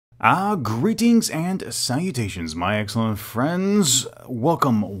Greetings and salutations, my excellent friends.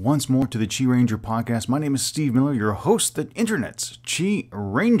 Welcome once more to the QiRanger podcast. My name is Steve Miller, your host, the internet's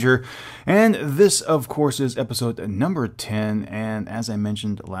QiRanger, and this, of course, is episode number 10. And as I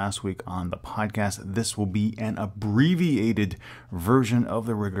mentioned last week on the podcast, this will be an abbreviated version of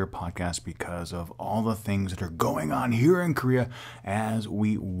the regular podcast because of all the things that are going on here in Korea as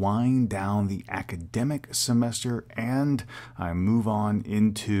we wind down the academic semester and I move on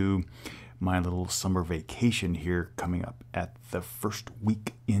into my little summer vacation here coming up at the first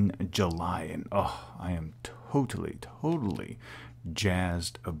week in July. And I am totally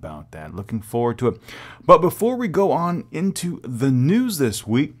jazzed about that. Looking forward to it. But before we go on into the news this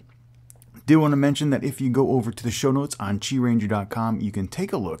week, I do want to mention that if you go over to the show notes on QiRanger.com, you can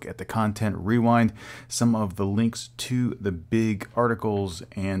take a look at the content rewind, some of the links to the big articles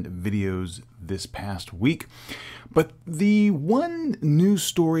and videos this past week. But the one news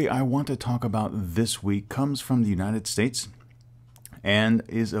story I want to talk about this week comes from the United States and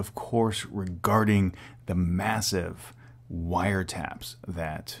is, of course, regarding the massive wiretaps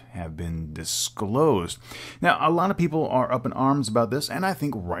that have been disclosed. Now, a lot of people are up in arms about this, and I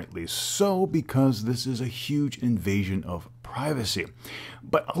think rightly so, because this is a huge invasion of privacy.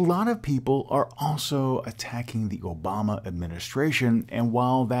 But a lot of people are also attacking the Obama administration, and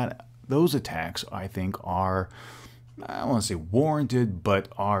while those attacks, I think, are, I don't want to say warranted, but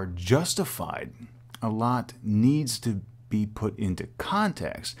are justified, a lot needs to be put into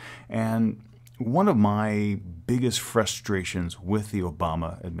context. And one of my biggest frustrations with the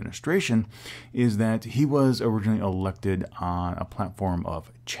Obama administration is that he was originally elected on a platform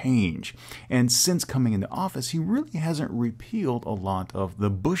of change. And since coming into office, he really hasn't repealed a lot of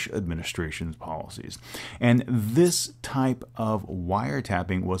the Bush administration's policies. And this type of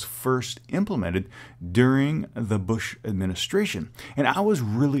wiretapping was first implemented during the Bush administration. And I was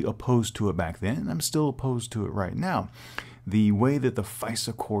really opposed to it back then, and I'm still opposed to it right now. The way that the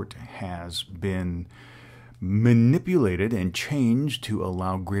FISA court has been manipulated and changed to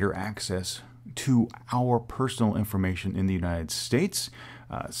allow greater access to our personal information in the United States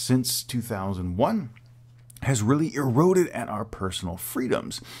since 2001 has really eroded at our personal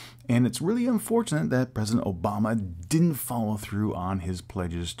freedoms. And it's really unfortunate that President Obama didn't follow through on his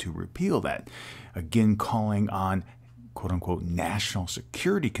pledges to repeal that, again calling on quote-unquote national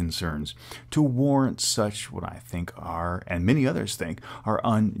security concerns to warrant such what I think are, and many others think, are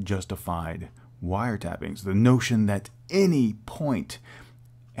unjustified wiretappings. The notion that any point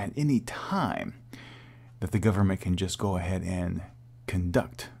at any time that the government can just go ahead and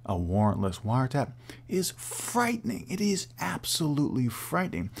conduct a warrantless wiretap is frightening. It is absolutely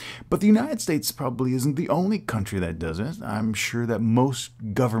frightening. But the United States probably isn't the only country that does it. I'm sure that most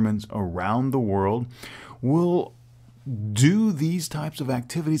governments around the world will do these types of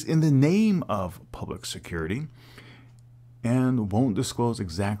activities in the name of public security and won't disclose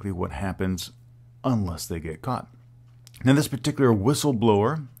exactly what happens unless they get caught. Now, this particular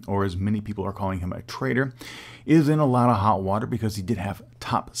whistleblower, or as many people are calling him a traitor, is in a lot of hot water because he did have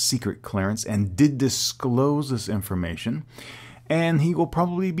top secret clearance and did disclose this information. And he will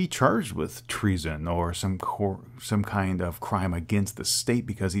probably be charged with treason or some kind of crime against the state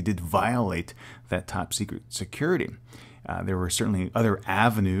because he did violate that top secret security. There were certainly other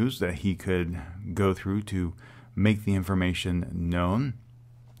avenues that he could go through to make the information known.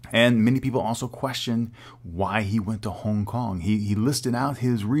 And many people also question why he went to Hong Kong. He listed out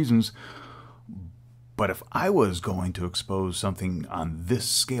his reasons. But if I was going to expose something on this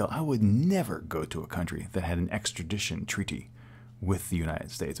scale, I would never go to a country that had an extradition treaty with the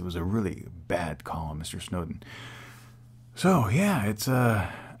United States. It was a really bad call on Mr. Snowden. So yeah, it's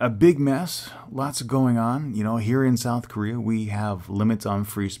a big mess. Lots going on. You know, here in South Korea, we have limits on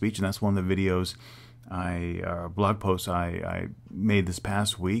free speech, and that's one of the videos blog posts I made this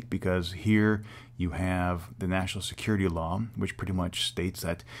past week, because here you have the national security law, which pretty much states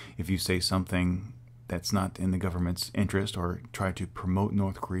that if you say something that's not in the government's interest or try to promote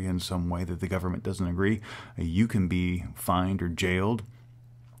North Korea in some way that the government doesn't agree, you can be fined or jailed.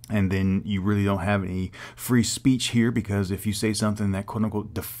 And then you really don't have any free speech here, because if you say something that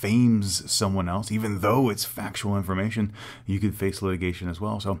quote-unquote defames someone else, even though it's factual information, you could face litigation as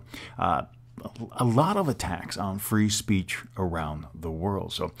well. So a lot of attacks on free speech around the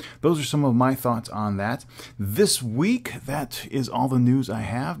world. So those are some of my thoughts on that. This week, that is all the news I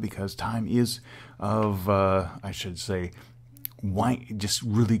have, because time is of, I should say, just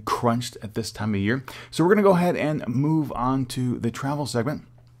really crunched at this time of year. So we're going to go ahead and move on to the travel segment.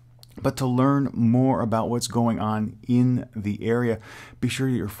 But to learn more about what's going on in the area, be sure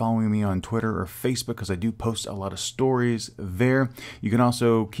you're following me on Twitter or Facebook because I do post a lot of stories there. You can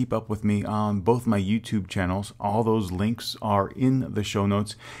also keep up with me on both my YouTube channels. All those links are in the show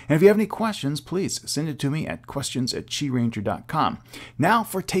notes. And if you have any questions, please send it to me at questions@QiRanger.com. Now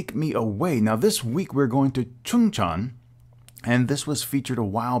for Take Me Away. Now this week we're going to Chuncheon. And this was featured a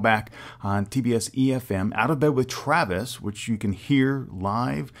while back on TBS EFM, Out of Bed with Travis, which you can hear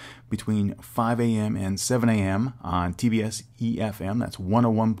live between 5 a.m. and 7 a.m. on TBS EFM. That's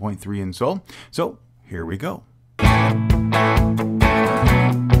 101.3 in Seoul. So here we go.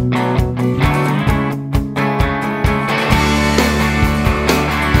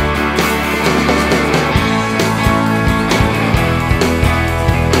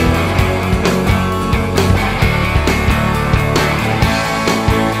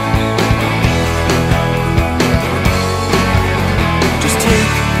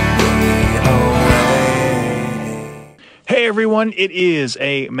 Hey everyone, it is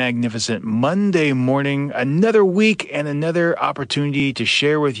a magnificent Monday morning, another week and another opportunity to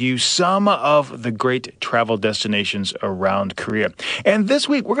share with you some of the great travel destinations around Korea. And this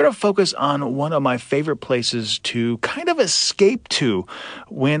week we're going to focus on one of my favorite places to kind of escape to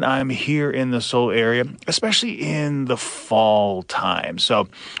when I'm here in the Seoul area, especially in the fall time. So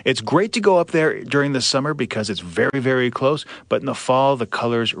it's great to go up there during the summer because it's very, very close, but in the fall the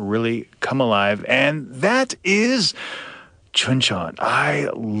colors really come alive, and that is Chuncheon. I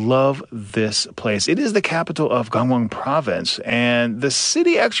love this place. It is the capital of Gangwon Province, and the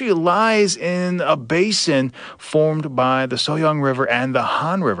city actually lies in a basin formed by the Soyoung River and the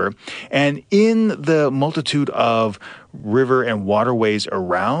Han River. And in the multitude of river and waterways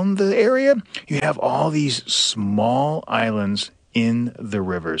around the area, you have all these small islands in the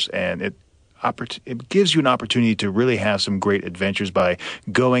rivers, and it gives you an opportunity to really have some great adventures by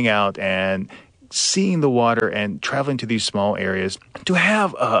going out and seeing the water and traveling to these small areas to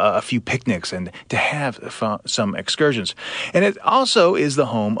have a few picnics and to have some excursions. And it also is the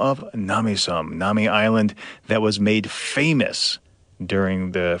home of Namiseom, Nami Island, that was made famous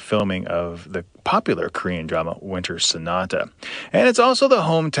during the filming of the popular Korean drama Winter Sonata. And it's also the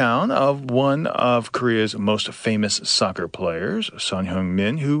hometown of one of Korea's most famous soccer players, Son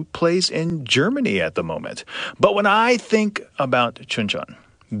Heung-min, who plays in Germany at the moment. But when I think about Chuncheon,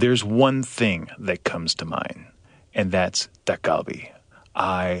 there's one thing that comes to mind, and that's dakgalbi.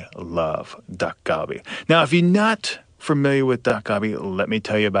 I love dakgalbi. Now, if you're not familiar with dakgalbi, let me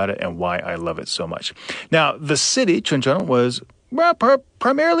tell you about it and why I love it so much. Now, the city, Chuncheon, was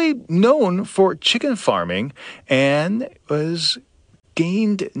primarily known for chicken farming and was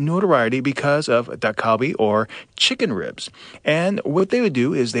gained notoriety because of dakgalbi, or chicken ribs. And what they would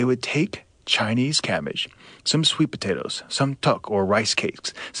do is they would take Chinese cabbage, some sweet potatoes, some tuk or rice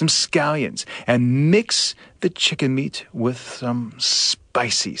cakes, some scallions, and mix the chicken meat with some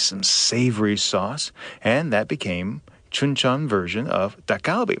spicy, some savory sauce, and that became Chuncheon version of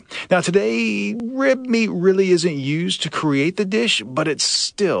dakgalbi. Now today, rib meat really isn't used to create the dish, but it's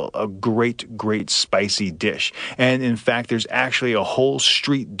still a great, great spicy dish. And in fact, there's actually a whole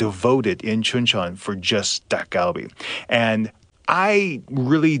street devoted in Chuncheon for just dakgalbi. And I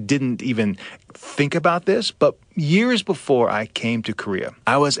really didn't even think about this, but years before I came to Korea,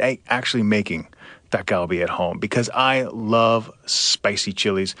 I was actually making dakgalbi at home because I love spicy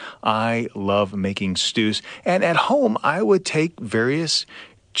chilies. I love making stews. And at home, I would take various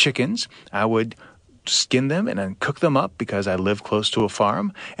chickens. I would skin them and then cook them up because I live close to a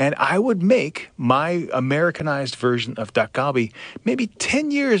farm. And I would make my Americanized version of dakgalbi maybe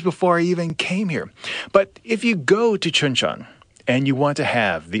 10 years before I even came here. But if you go to Chuncheon and you want to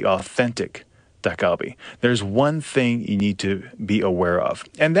have the authentic dakgalbi, there's one thing you need to be aware of.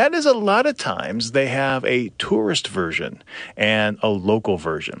 And that is a lot of times they have a tourist version and a local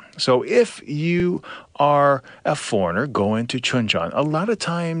version. So if you are a foreigner going to Chuncheon, a lot of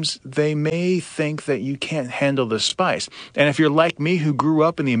times they may think that you can't handle the spice. And if you're like me, who grew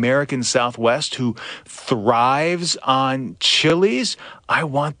up in the American Southwest, who thrives on chilies, I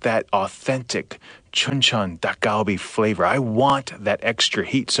want that authentic Chuncheon dakgalbi flavor. I want that extra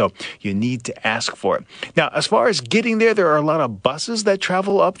heat, so you need to ask for it. Now, as far as getting there, there are a lot of buses that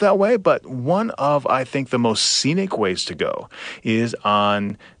travel up that way, but one of, I think, the most scenic ways to go is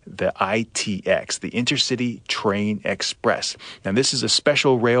on the ITX, the Intercity Train Express. Now, this is a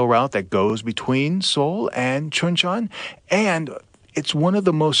special rail route that goes between Seoul and Chuncheon, and It's one of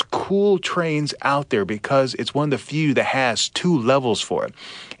the most cool trains out there because it's one of the few that has 2 levels for it.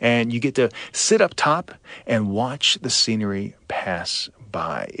 And you get to sit up top and watch the scenery pass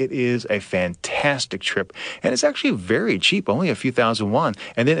by. It is a fantastic trip, and it's actually very cheap, only a few thousand won.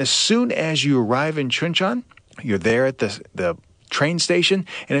 And then as soon as you arrive in Chuncheon, you're there at the train station,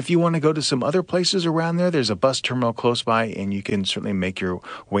 and if you want to go to some other places around there, there's a bus terminal close by, and you can certainly make your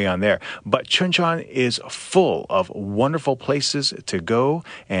way on there. But Chuncheon is full of wonderful places to go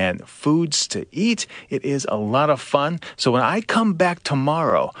and foods to eat. It is a lot of fun. So when I come back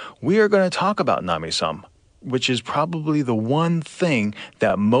tomorrow, we are going to talk about Namisom, which is probably the one thing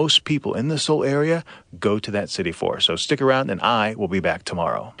that most people in the Seoul area go to that city for. So stick around, and I will be back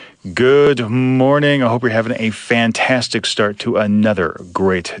tomorrow. Good morning. I hope you're having a fantastic start to another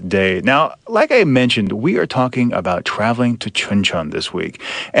great day. Now, like I mentioned, we are talking about traveling to Chuncheon this week.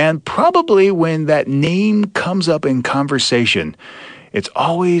 And probably when that name comes up in conversation, it's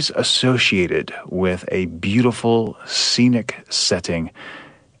always associated with a beautiful scenic setting,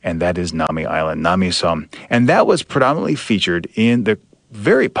 and that is Nami Island, Namisom. And that was predominantly featured in the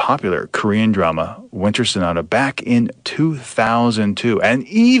very popular Korean drama Winter Sonata back in 2002. And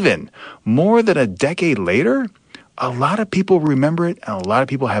even more than a decade later, a lot of people remember it, and a lot of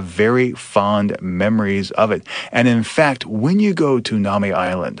people have very fond memories of it. And in fact, when you go to Nami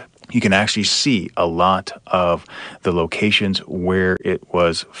Island, you can actually see a lot of the locations where it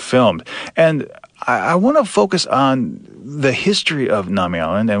was filmed. And I want to focus on the history of Nami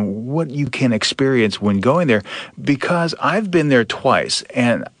Island and what you can experience when going there, because I've been there twice,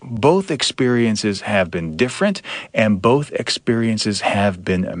 and both experiences have been different, and both experiences have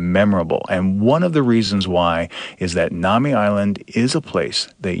been memorable. And one of the reasons why is that Nami Island is a place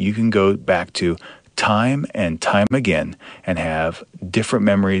that you can go back to time and time again and have different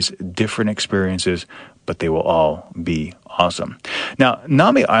memories, different experiences, but they will all be awesome. Now,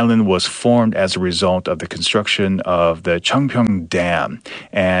 Nami Island was formed as a result of the construction of the Chuncheon Dam,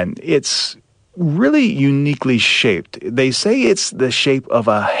 and it's really uniquely shaped. They say it's the shape of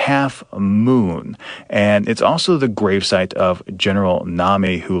a half moon, and it's also the gravesite of General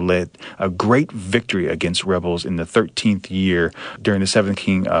Nami, who led a great victory against rebels in the 13th year during the seventh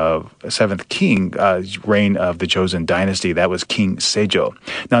king reign of the Joseon dynasty. That was King Sejong.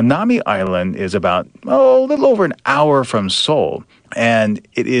 Now, Nami Island is about a little over an hour from Seoul, and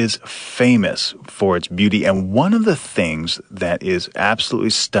it is famous for its beauty. And one of the things that is absolutely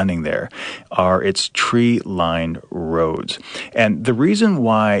stunning there are its tree-lined roads. And the reason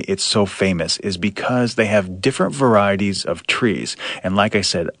why it's so famous is because they have different varieties of trees. And like I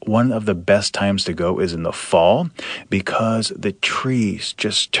said, one of the best times to go is in the fall, because the trees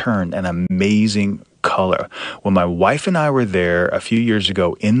just turn an amazing color. When my wife and I were there a few years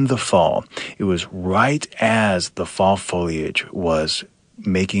ago in the fall, it was right as the fall foliage was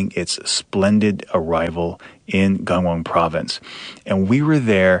making its splendid arrival in Gangwon province. And we were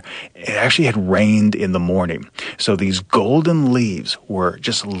there. It actually had rained in the morning. So these golden leaves were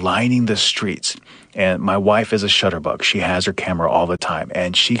just lining the streets. And my wife is a shutterbug. She has her camera all the time,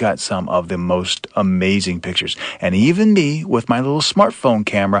 and she got some of the most amazing pictures. And even me, with my little smartphone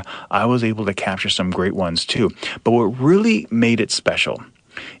camera, I was able to capture some great ones too. But what really made it special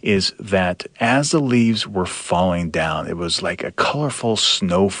is that as the leaves were falling down, it was like a colorful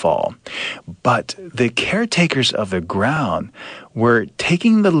snowfall. But the caretakers of the ground were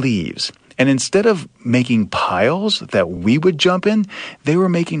taking the leaves, and instead of making piles that we would jump in, they were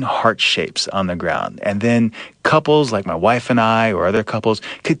making heart shapes on the ground. And then couples like my wife and I, or other couples,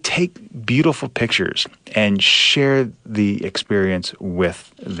 could take beautiful pictures and share the experience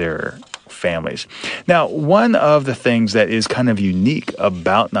with their families. Now, one of the things that is kind of unique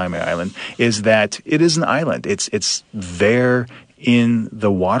about Nami Island is that it is an island. It's there in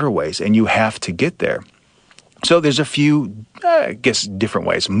the waterways, and you have to get there. So there's a few, different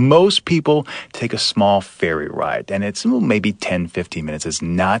ways. Most people take a small ferry ride, and it's maybe 10, 15 minutes. It's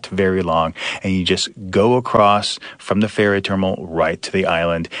not very long, and you just go across from the ferry terminal right to the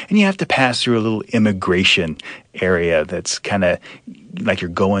island, and you have to pass through a little immigration area that's kind of like you're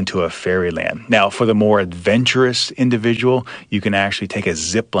going to a fairyland. Now, for the more adventurous individual, you can actually take a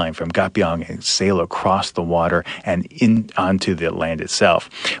zip line from Gapyeong and sail across the water and in onto the land itself.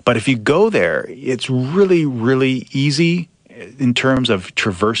 But if you go there, it's really, really easy in terms of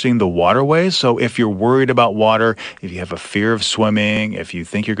traversing the waterways. So if you're worried about water, if you have a fear of swimming, if you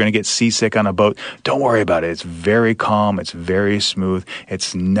think you're going to get seasick on a boat, don't worry about it. It's very calm. It's very smooth.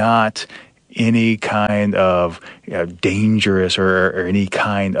 It's not any kind of dangerous or any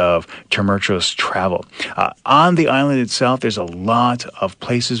kind of tumultuous travel. On the island itself, there's a lot of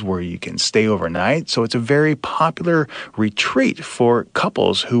places where you can stay overnight, so it's a very popular retreat for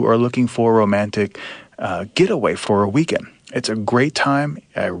couples who are looking for a romantic getaway for a weekend. It's a great time.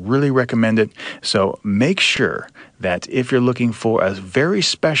 I really recommend it. So make sure that if you're looking for a very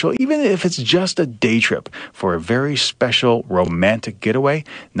special, even if it's just a day trip, for a very special romantic getaway,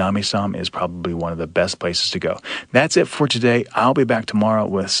 Namisam is probably one of the best places to go. That's it for today. I'll be back tomorrow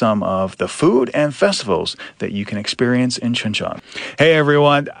with some of the food and festivals that you can experience in Chuncheon. Hey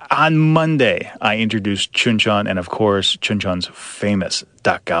everyone, on Monday, I introduced Chuncheon and of course, Chuncheon's famous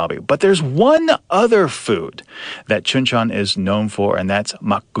dakgalbi. But there's one other food that Chuncheon is known for, and that's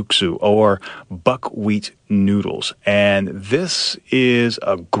makguksu, or buckwheat noodles. And this is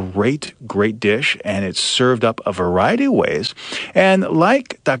a great dish, and it's served up a variety of ways. And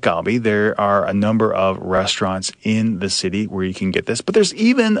like dakgalbi, there are a number of restaurants in the city where you can get this, but there's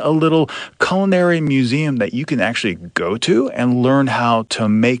even a little culinary museum that you can actually go to and learn how to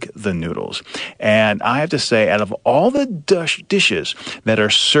make the noodles. And I have to say, out of all the dishes that are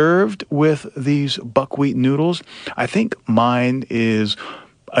served with these buckwheat noodles, I think mine is,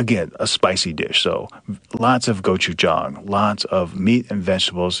 again, a spicy dish. So lots of gochujang, lots of meat and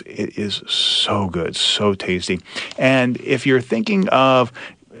vegetables. It is so good, so tasty. And if you're thinking of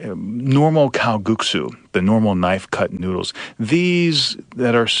normal kalguksu, the normal knife-cut noodles, these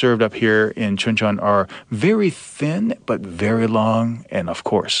that are served up here in Chuncheon are very thin, but very long, and of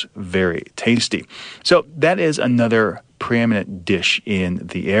course, very tasty. So that is another preeminent dish in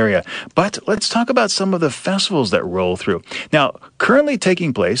the area. But let's talk about some of the festivals that roll through. Now, currently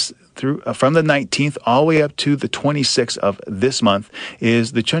taking place from the 19th all the way up to the 26th of this month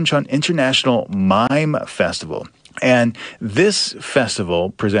is the Chuncheon International Mime Festival. And this festival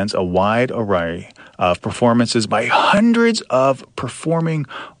presents a wide array of performances by hundreds of performing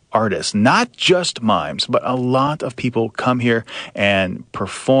artists, not just mimes, but a lot of people come here and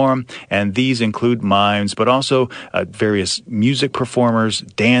perform, and these include mimes, but also various music performers,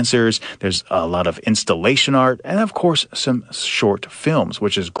 dancers. There's a lot of installation art, and of course, some short films,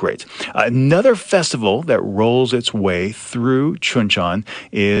 which is great. Another festival that rolls its way through Chuncheon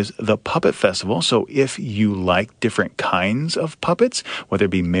is the Puppet Festival. So if you like different kinds of puppets, whether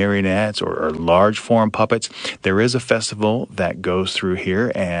it be marionettes or large form puppets, there is a festival that goes through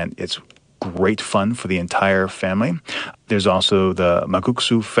here, and it's great fun for the entire family. There's also the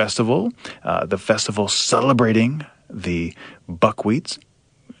Makguksu Festival, the festival celebrating the buckwheat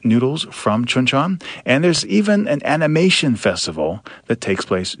noodles from Chuncheon. And there's even an animation festival that takes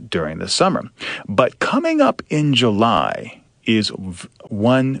place during the summer. But coming up in July is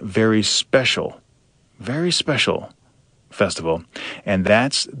one very special festival, and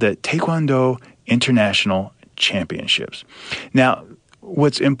that's the Taekwondo International Championships. Now,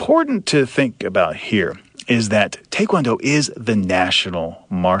 what's important to think about here is that Taekwondo is the national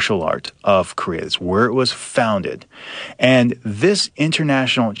martial art of Korea. It's where it was founded. And this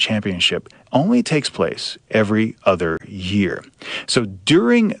international championship only takes place every other year. So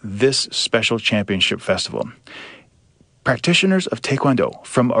during this special championship festival, practitioners of Taekwondo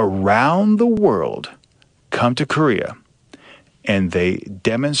from around the world come to Korea and they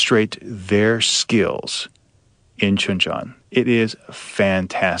demonstrate their skills in Chuncheon. It is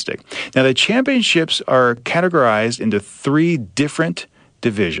fantastic. Now, the championships are categorized into 3 different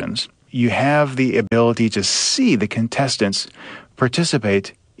divisions. You have the ability to see the contestants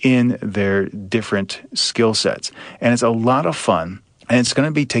participate in their different skill sets. And it's a lot of fun. And it's going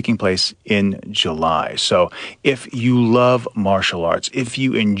to be taking place in July. So if you love martial arts, if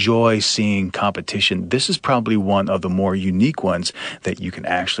you enjoy seeing competition, this is probably one of the more unique ones that you can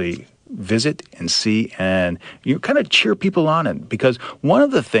actually visit and see, and you kind of cheer people on it. Because one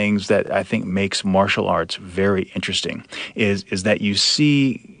of the things that I think makes martial arts very interesting is that you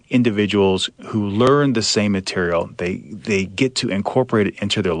see individuals who learn the same material, they get to incorporate it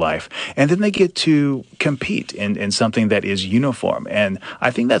into their life, and then they get to compete in something that is uniform. And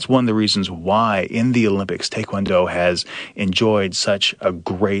I think that's one of the reasons why in the Olympics, Taekwondo has enjoyed such a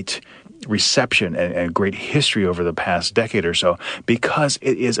great reception and great history over the past decade or so, because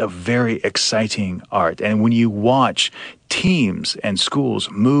it is a very exciting art. And when you watch teams and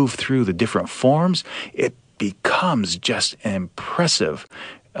schools move through the different forms, it becomes just an impressive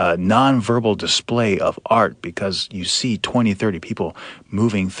nonverbal display of art, because you see 20, 30 people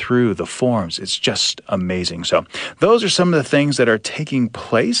moving through the forms. It's just amazing. So those are some of the things that are taking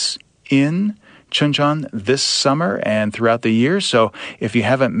place in Chuncheon this summer and throughout the year. So if you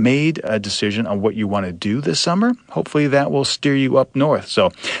haven't made a decision on what you want to do this summer, hopefully that will steer you up north.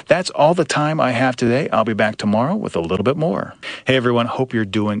 So that's all the time I have today. I'll be back tomorrow with a little bit more. Hey everyone, hope you're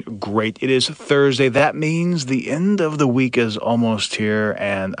doing great. It is Thursday. That means the end of the week is almost here,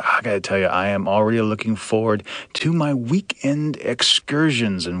 and I gotta tell you, I am already looking forward to my weekend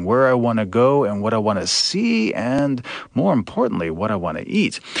excursions and where I want to go and what I want to see, and more importantly, what I want to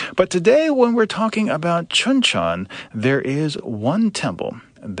eat. But today, when we're talking about Chuncheon, there is one temple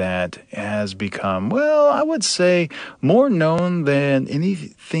that has become, well, I would say more known than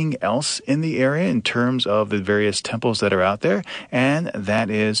anything else in the area in terms of the various temples that are out there, and that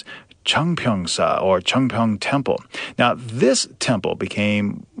is Chungpyeongsa or Chungpyeong Temple. Now, this temple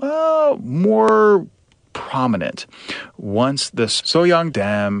became more prominent once the Soyang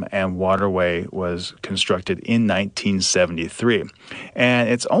Dam and waterway was constructed in 1973. And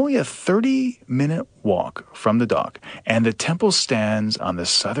it's only a 30-minute walk from the dock, and the temple stands on the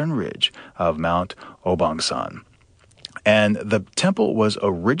southern ridge of Mount Obangsan. And the temple was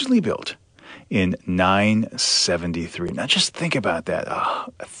originally built in 973. Now just think about that.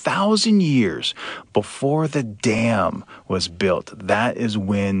 1,000 years before the dam was built, that is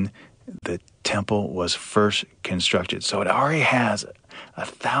when the temple was first constructed. So it already has a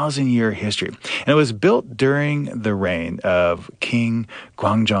 1,000-year history. And it was built during the reign of King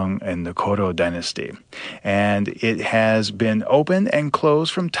Gwangjong in the Koro dynasty. And it has been open and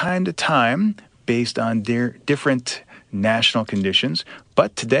closed from time to time based on different national conditions.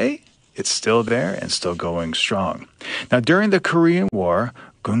 But today, it's still there and still going strong. Now, during the Korean War,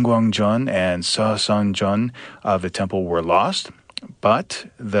 Gungwangjeon and Seosanjeon of the temple were lost. But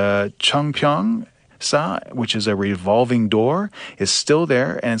the Chungpyeongsa, which is a revolving door, is still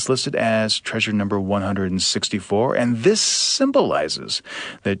there, and it's listed as treasure number 164. And this symbolizes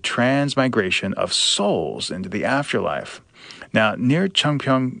the transmigration of souls into the afterlife. Now, near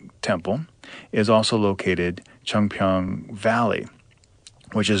Chungpyeong Temple is also located Chungpyeong Valley,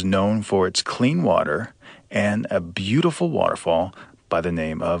 which is known for its clean water and a beautiful waterfall by the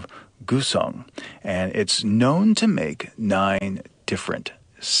name of Gusong. And it's known to make 9 different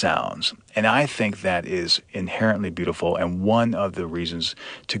sounds. And I think that is inherently beautiful and one of the reasons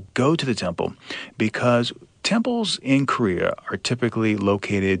to go to the temple, because temples in Korea are typically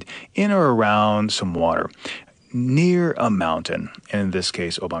located in or around some water, near a mountain, and in this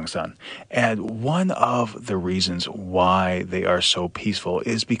case, Obangsan. And one of the reasons why they are so peaceful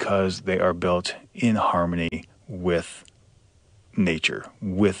is because they are built in harmony with nature,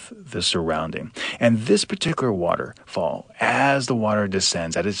 with the surrounding. And this particular waterfall, as the water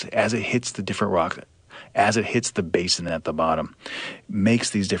descends, as it hits the different rocks, as it hits the basin at the bottom, makes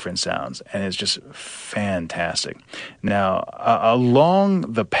these different sounds, and it's just fantastic. Now,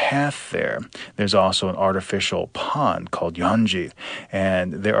 along the path there's also an artificial pond called Yeonji,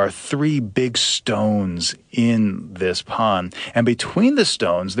 and there are 3 big stones in this pond, and between the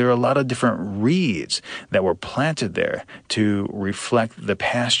stones, there are a lot of different reeds that were planted there to reflect the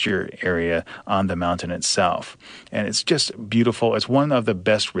pasture area on the mountain itself. And it's just beautiful. It's one of the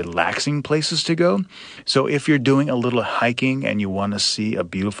best relaxing places to go. So if you're doing a little hiking and you want to see a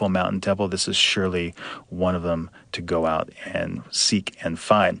beautiful mountain temple, this is surely one of them to go out and seek and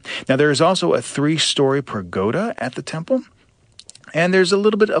find. Now, there is also a 3-story pagoda at the temple, and there's a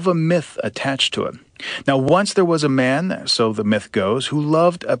little bit of a myth attached to it. Now, once there was a man, so the myth goes, who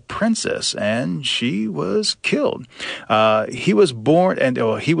loved a princess, and she was killed. He was born, and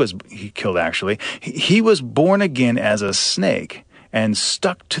he killed actually. He was born again as a snake and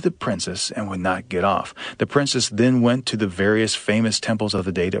stuck to the princess and would not get off. The princess then went to the various famous temples of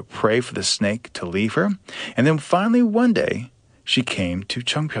the day to pray for the snake to leave her. And then finally one day, she came to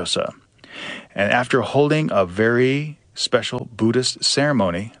Chungpyeongsa. And after holding a very special Buddhist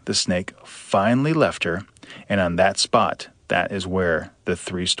ceremony, the snake finally left her. And on that spot, that is where the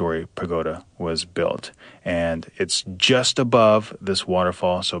 3-story pagoda was built. And it's just above this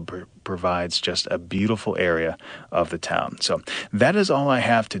waterfall, so provides just a beautiful area of the town. So that is all I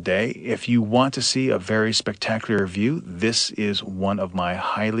have today. If you want to see a very spectacular view, this is one of my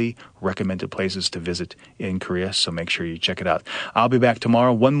highly recommended places to visit in Korea, so make sure you check it out. I'll be back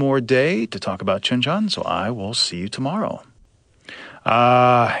tomorrow, one more day to talk about Chuncheon, so I will see you tomorrow.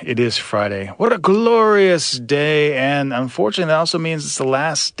 It is Friday. What a glorious day. And unfortunately, that also means it's the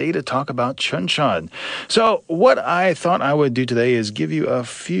last day to talk about Chuncheon. So what I thought I would do today is give you a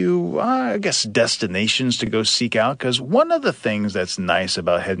few, destinations to go seek out. Because one of the things that's nice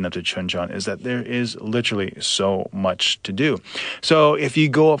about heading up to Chuncheon is that there is literally so much to do. So if you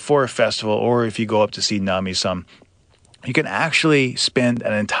go up for a festival or if you go up to see Nami-san, you can actually spend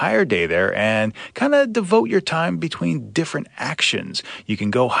an entire day there and kind of devote your time between different actions. You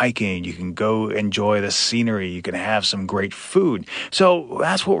can go hiking, you can go enjoy the scenery, you can have some great food. So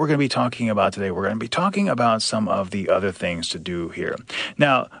that's what we're going to be talking about today. We're going to be talking about some of the other things to do here.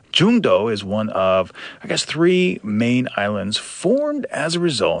 Now, Jungdo is one of, I guess, 3 main islands formed as a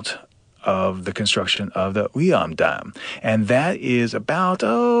result of the construction of the Uyam Dam. And that is about,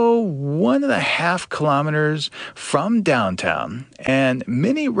 1.5 kilometers from downtown. And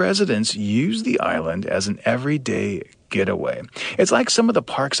many residents use the island as an everyday getaway. It's like some of the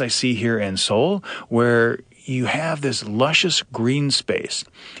parks I see here in Seoul, where you have this luscious green space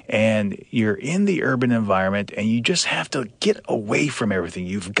and you're in the urban environment and you just have to get away from everything.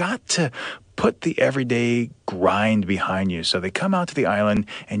 You've got to put the everyday grind behind you. So they come out to the island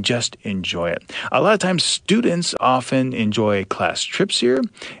and just enjoy it. A lot of times students often enjoy class trips here,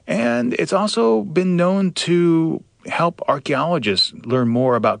 and it's also been known to help archaeologists learn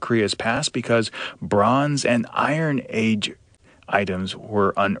more about Korea's past because Bronze and Iron Age items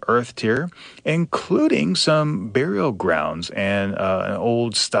were unearthed here, including some burial grounds and an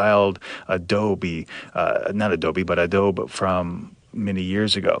old-styled adobe from many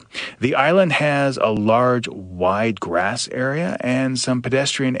years ago. The island has a large, wide grass area and some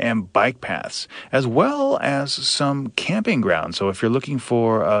pedestrian and bike paths, as well as some camping grounds. So if you're looking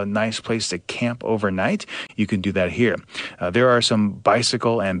for a nice place to camp overnight, you can do that here. There are some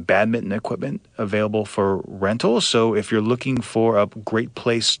bicycle and badminton equipment available for rental. So if you're looking for a great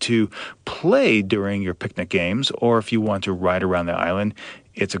place to play during your picnic games, or if you want to ride around the island,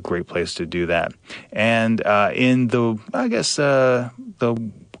 it's a great place to do that. And in the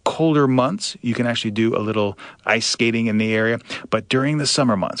colder months, you can actually do a little ice skating in the area. But during the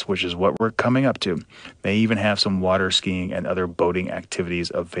summer months, which is what we're coming up to, they even have some water skiing and other boating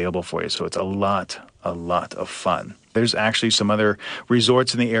activities available for you. So it's a lot of fun. There's actually some other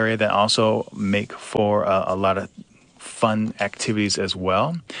resorts in the area that also make for a lot of fun activities as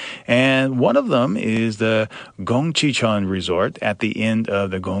well. And one of them is the Chuncheon Resort at the end of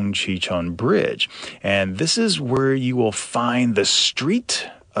the Chuncheon Bridge. And this is where you will find the Street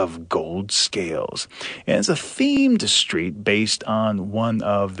of Gold Scales. And it's a themed street based on one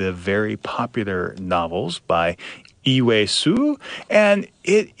of the very popular novels by Su, and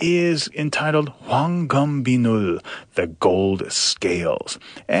it is entitled Hwangeum-binul, the Gold Scales.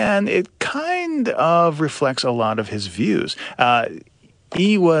 And it kind of reflects a lot of his views.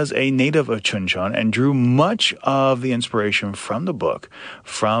 He was a native of Chuncheon and drew much of the inspiration from the book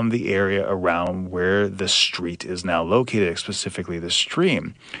from the area around where the street is now located, specifically the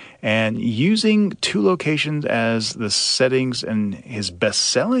stream. And using 2 locations as the settings in his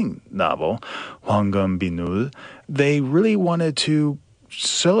best-selling novel, Hwangeum-binul, they really wanted to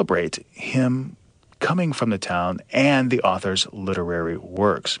celebrate him coming from the town and the author's literary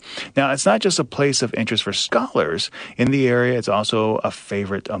works. Now, it's not just a place of interest for scholars in the area, it's also a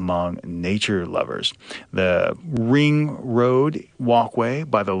favorite among nature lovers. The Ring Road walkway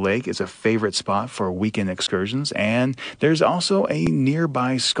by the lake is a favorite spot for weekend excursions, and there's also a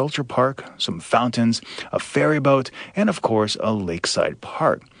nearby sculpture park, some fountains, a ferry boat, and of course, a lakeside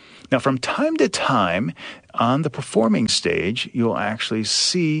park. Now, from time to time, on the performing stage, you'll actually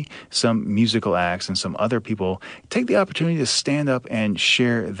see some musical acts and some other people take the opportunity to stand up and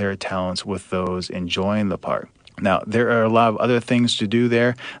share their talents with those enjoying the park. Now, there are a lot of other things to do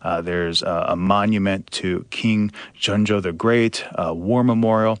there. There's a monument to King Chuncheon the Great, a war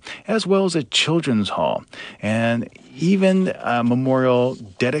memorial, as well as a children's hall, and even a memorial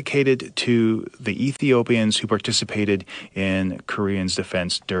dedicated to the Ethiopians who participated in Koreans'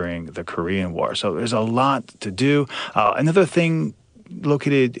 defense during the Korean War. So there's a lot to do. Another thing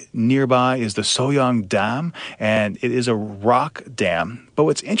located nearby is the Soyeong Dam, and it is a rock dam. But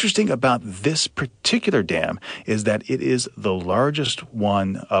what's interesting about this particular dam is that it is the largest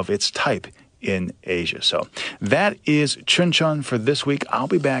one of its type in Asia. So that is Chuncheon for this week. I'll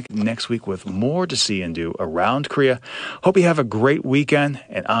be back next week with more to see and do around Korea. Hope you have a great weekend,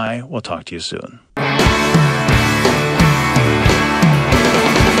 and I will talk to you soon.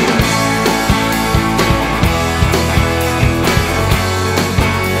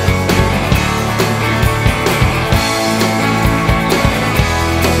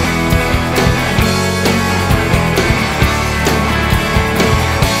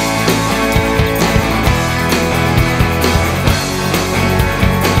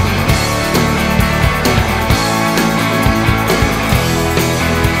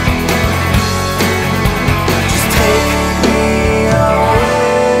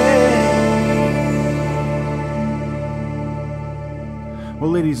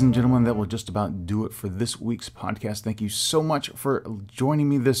 ladies and gentlemen, that will just about do it for this week's podcast. Thank you so much for joining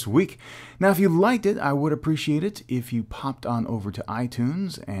me this week. Now, if you liked it, I would appreciate it if you popped on over to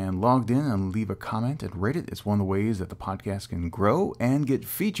iTunes and logged in and leave a comment and rate it. It's one of the ways that the podcast can grow and get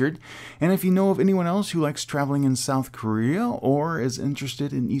featured. And if you know of anyone else who likes traveling in South Korea or is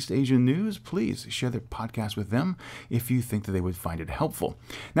interested in East Asian news, please share the podcast with them if you think that they would find it helpful.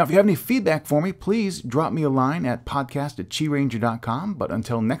 Now, if you have any feedback for me, please drop me a line at podcast@QiRanger.com. But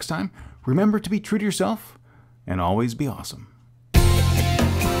until next time, remember to be true to yourself and always be awesome.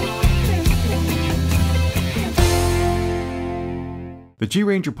 The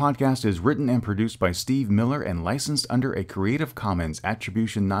QiRanger podcast is written and produced by Steve Miller and licensed under a Creative Commons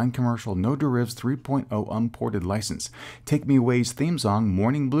Attribution Non-Commercial No Derivatives 3.0 Unported license. Take Me Away's theme song,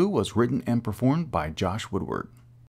 Morning Blue, was written and performed by Josh Woodward.